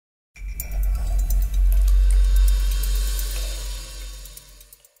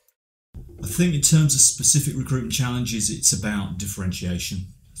think in terms of specific recruitment challenges, it's about differentiation.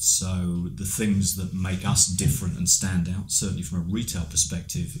 So the things that make us different and stand out, certainly from a retail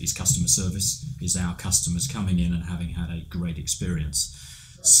perspective, is customer service, is our customers coming in and having had a great experience.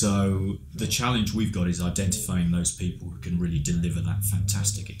 So the challenge we've got is identifying those people who can really deliver that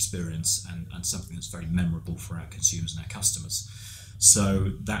fantastic experience and something that's very memorable for our consumers and our customers.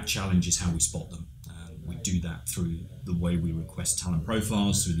 So that challenge is how we spot them. We do that through the way we request talent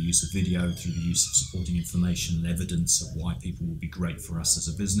profiles, through the use of video, through the use of supporting information and evidence of why people will be great for us as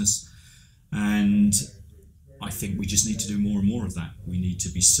a business. And I think we just need to do more and more of that. We need to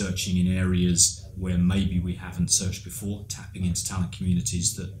be searching in areas where maybe we haven't searched before, tapping into talent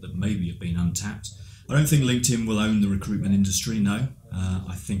communities that maybe have been untapped. I don't think LinkedIn will own the recruitment industry, no.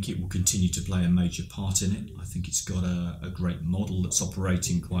 I think it will continue to play a major part in it. I think it's got a great model that's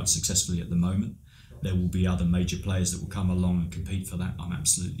operating quite successfully at the moment. There will be other major players that will come along and compete for that, I'm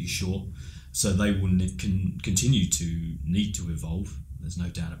absolutely sure. So they will continue to need to evolve, there's no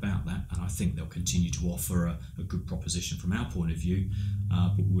doubt about that, and I think they'll continue to offer a good proposition from our point of view,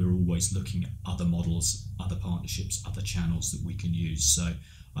 but we're always looking at other models, other partnerships, other channels that we can use. So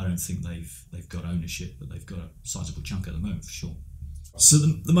I don't think they've got ownership, but they've got a sizable chunk at the moment for sure. So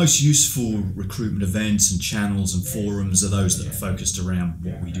the most useful recruitment events and channels and forums are those that are focused around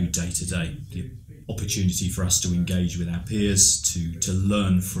what we do day to day. Opportunity for us to engage with our peers, to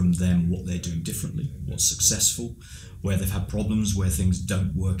learn from them what they're doing differently, what's successful, where they've had problems, where things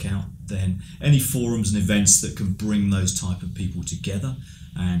don't work out. Then any forums and events that can bring those type of people together.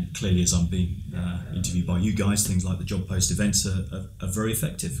 And clearly, as I'm being interviewed by you guys, things like the job post events are very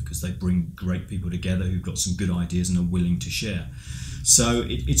effective because they bring great people together who've got some good ideas and are willing to share. So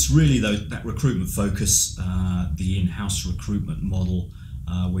it's really that recruitment focus, the in-house recruitment model,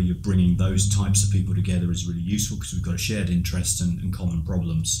 where you're bringing those types of people together is really useful because we've got a shared interest and common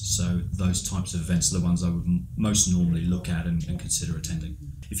problems. So those types of events are the ones I would most normally look at and consider attending.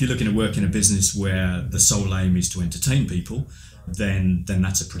 If you're looking to work in a business where the sole aim is to entertain people, then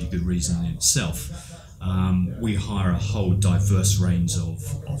that's a pretty good reason in itself. We hire a whole diverse range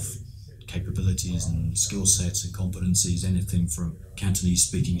of capabilities and skill sets and competencies, anything from Cantonese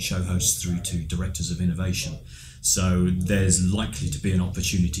speaking show hosts through to directors of innovation. So there's likely to be an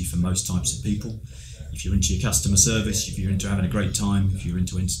opportunity for most types of people. If you're into your customer service, if you're into having a great time, if you're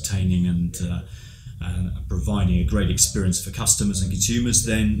into entertaining and providing a great experience for customers and consumers,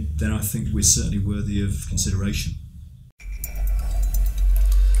 then I think we're certainly worthy of consideration.